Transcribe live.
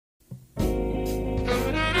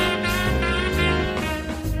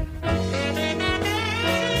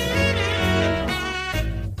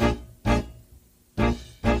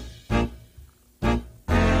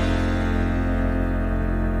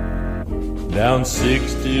down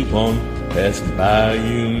 61, passing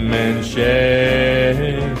Bayou Manchac.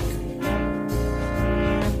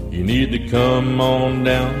 You need to come on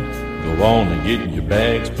down, go on and get your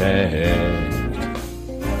bags packed.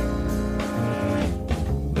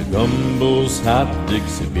 The gumbo's hot,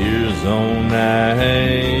 Dixie beer's on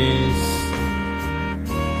ice,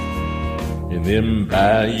 and them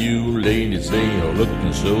Bayou ladies, they are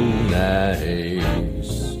looking so nice.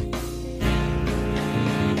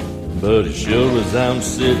 But as sure as I'm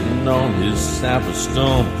sitting on his cypress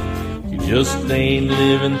stump, you just ain't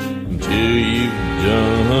living until you've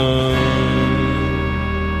done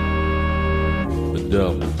the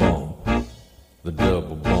double bump, the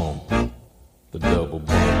double bump, the double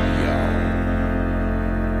bump, y'all.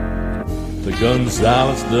 The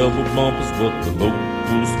Gonzales double bump is what the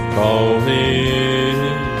locals call it.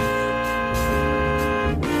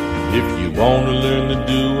 If you want to learn to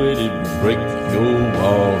do it, it will break your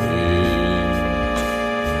wallet.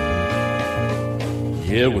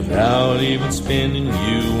 Yeah, without even spending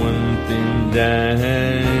you one thin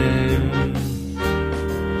dime,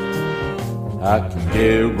 I can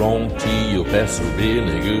guarantee you'll pass a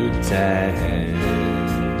really good time.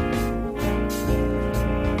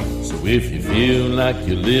 So if you feel like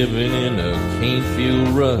you're living in a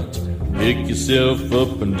can't-feel rut, pick yourself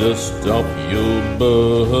up and dust off your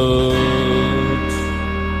butt.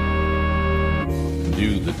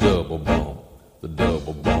 Do the double bump, the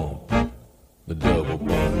double bump, the double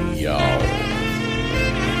bump, y'all.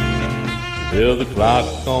 Well, the clock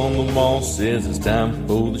on the wall says it's time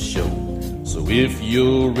for the show. So if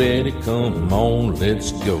you're ready, come on,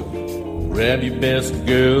 let's go. Grab your best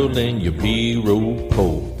girl and your pirogue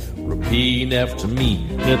pole. Repeat after me,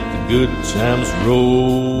 let the good times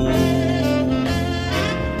roll.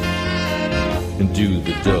 And do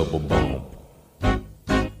the double bump.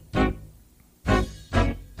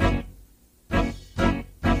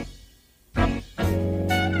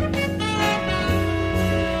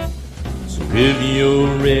 So if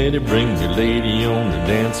you're ready, bring your lady on the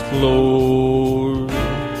dance floor.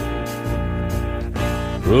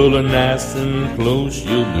 Pull her nice and close,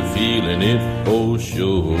 you'll be feeling it for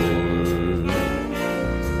sure.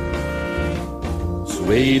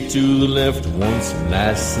 Sway to the left once,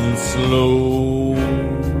 nice and slow.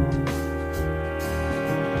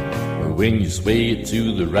 When you sway it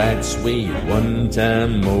to the right, sway it one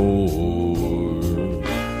time more.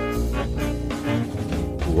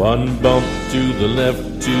 One bump to the left,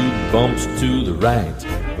 two bumps to the right.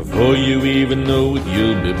 Before you even know it,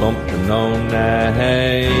 you'll be bumping all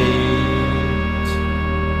night.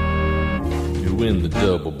 Doing the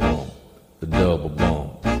double bump, the double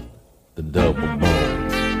bump, the double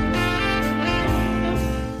bump.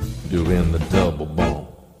 Doing the double bump,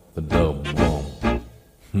 the double bump,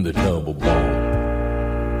 the double bump.